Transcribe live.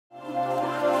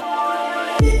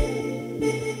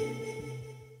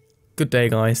Good day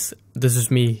guys, this is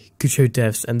me,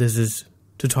 Devs, and this is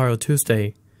Tutorial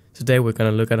Tuesday. Today we're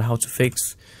gonna look at how to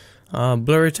fix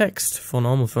blurry text for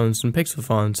normal fonts and pixel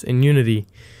fonts in Unity.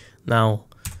 Now,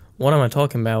 what am I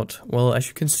talking about? Well, as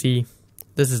you can see,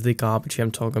 this is the garbage I'm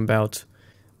talking about.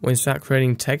 When you start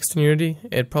creating text in Unity,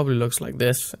 it probably looks like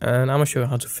this, and I'm gonna show you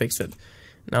how to fix it.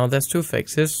 Now, there's two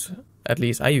fixes, at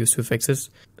least I use two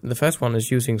fixes. The first one is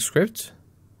using script,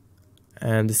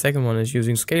 and the second one is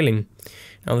using scaling.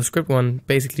 Now the script one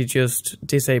basically just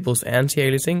disables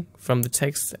anti-aliasing from the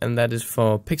text, and that is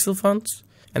for pixel fonts.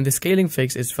 And the scaling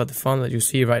fix is for the font that you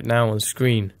see right now on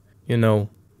screen. You know,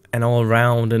 an all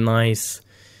round and nice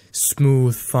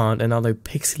smooth font, another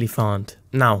pixely font.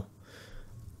 Now,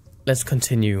 let's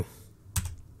continue.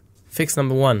 Fix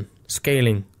number one,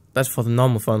 scaling. That's for the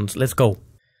normal fonts. Let's go.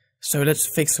 So let's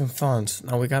fix some fonts.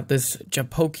 Now we got this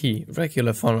Japoki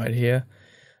regular font right here.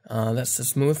 That's a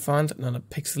smooth font, not a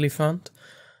pixely font.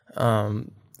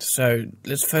 So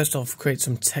let's first off create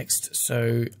some text.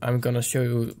 So I'm gonna show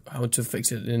you how to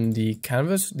fix it in the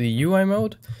canvas, the UI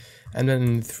mode, and then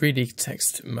in 3D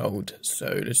text mode.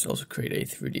 So let's also create a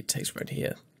 3D text right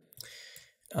here.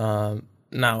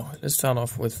 Now let's start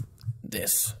off with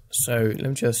this. So let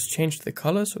me just change the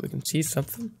color so we can see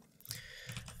something.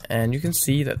 And you can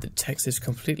see that the text is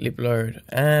completely blurred,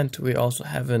 and we also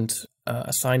haven't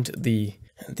assigned the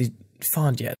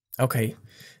font yet. Okay,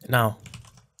 now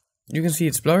you can see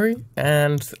it's blurry,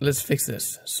 and let's fix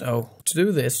this. So to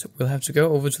do this, we'll have to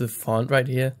go over to the font right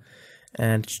here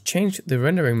and change the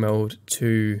rendering mode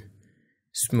to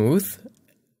smooth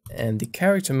and the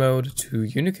character mode to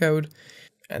Unicode,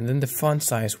 and then the font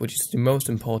size, which is the most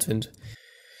important.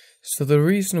 So the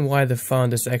reason why the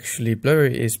font is actually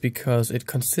blurry is because it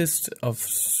consists of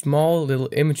small little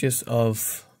images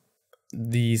of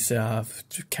these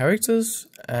characters,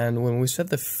 and when we set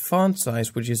the font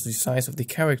size, which is the size of the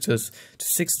characters, to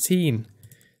 16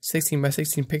 by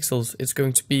 16 pixels, it's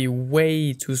going to be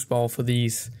way too small for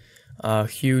these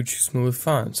huge smooth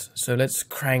fonts. So let's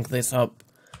crank this up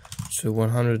to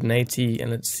 180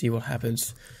 and let's see what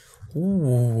happens.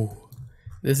 Ooh,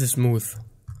 this is smooth.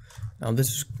 Now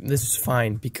this is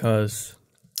fine, because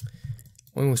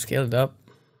when we scale it up,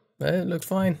 it looks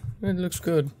fine. It looks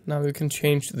good. Now we can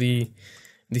change the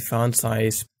font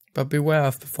size, but beware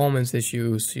of performance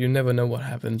issues. You never know what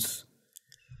happens.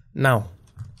 Now,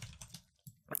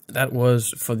 that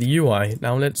was for the UI.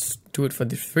 Now let's do it for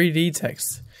the 3D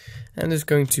text, and it's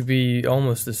going to be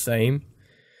almost the same.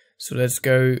 So let's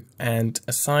go and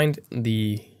assign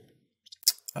the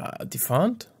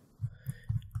font,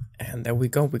 and there we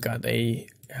go. We got a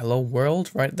hello world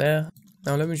right there.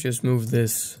 Now let me just move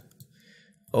this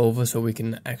over so we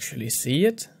can actually see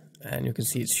it, and you can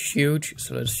see it's huge.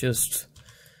 So let's just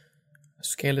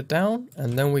scale it down,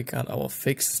 and then we got our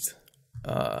fixed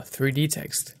 3D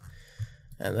text,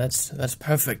 and that's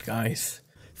perfect, guys.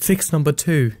 Fix number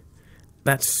two,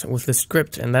 that's with the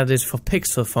script, and that is for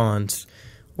pixel fonts,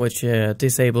 which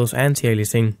disables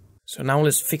anti-aliasing. So now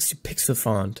let's fix the pixel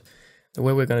font. The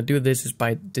way we're gonna do this is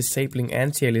by disabling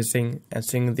anti-aliasing and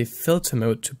setting the filter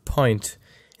mode to point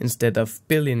instead of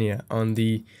bilinear on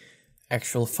the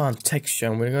actual font texture.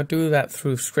 And we're going to do that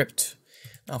through script.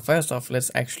 Now first off,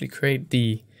 let's actually create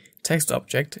the text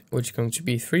object, which is going to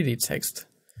be 3D text.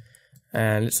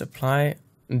 And let's apply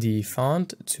the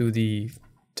font to the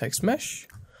text mesh.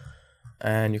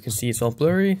 And you can see it's all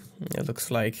blurry. It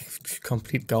looks like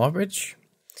complete garbage.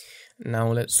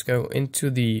 Now let's go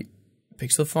into the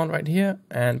pixel font right here.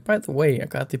 And by the way, I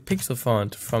got the pixel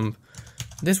font from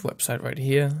this website right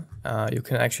here. You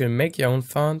can actually make your own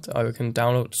font, or you can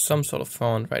download some sort of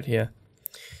font right here.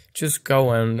 Just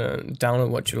go and download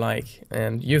what you like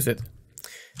and use it.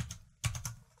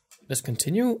 Let's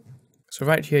continue. So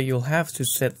right here you'll have to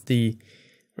set the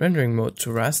rendering mode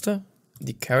to raster,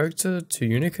 the character to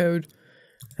Unicode,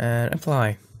 and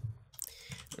apply.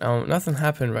 Now nothing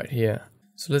happened right here.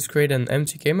 So let's create an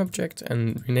empty game object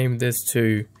and rename this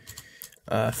to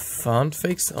font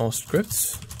fix or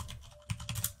scripts.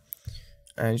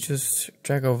 And just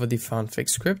drag over the font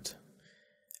fix script,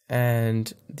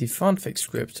 and the font fix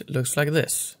script looks like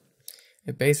this.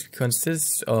 It basically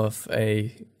consists of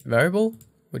a variable,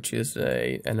 which is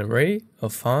an array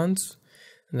of fonts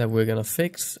that we're gonna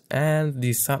fix, and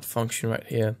the start function right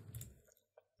here.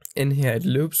 In here it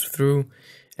loops through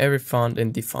every font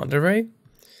in the font array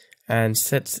and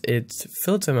sets its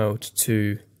filter mode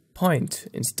to point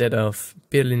instead of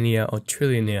bilinear or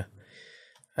trilinear,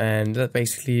 and that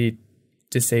basically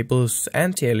disables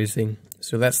anti-aliasing.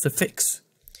 So that's the fix.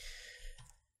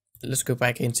 Let's go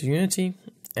back into Unity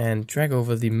and drag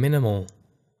over the minimal,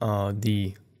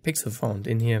 the pixel font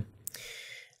in here,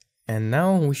 And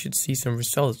now we should see some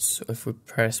results if we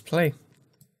press play.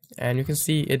 And you can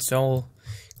see it's all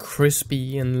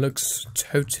crispy and looks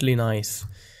totally nice.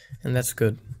 And that's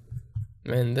good.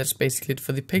 And that's basically it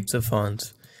for the picture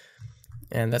font.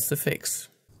 And that's the fix.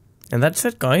 And that's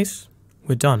it, guys.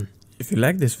 We're done. If you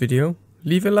like this video,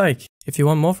 leave a like. If you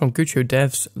want more from Good Show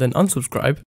Devs, then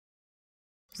unsubscribe.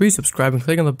 Resubscribe and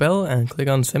click on the bell and click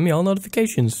on send me all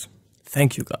notifications.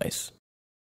 Thank you, guys.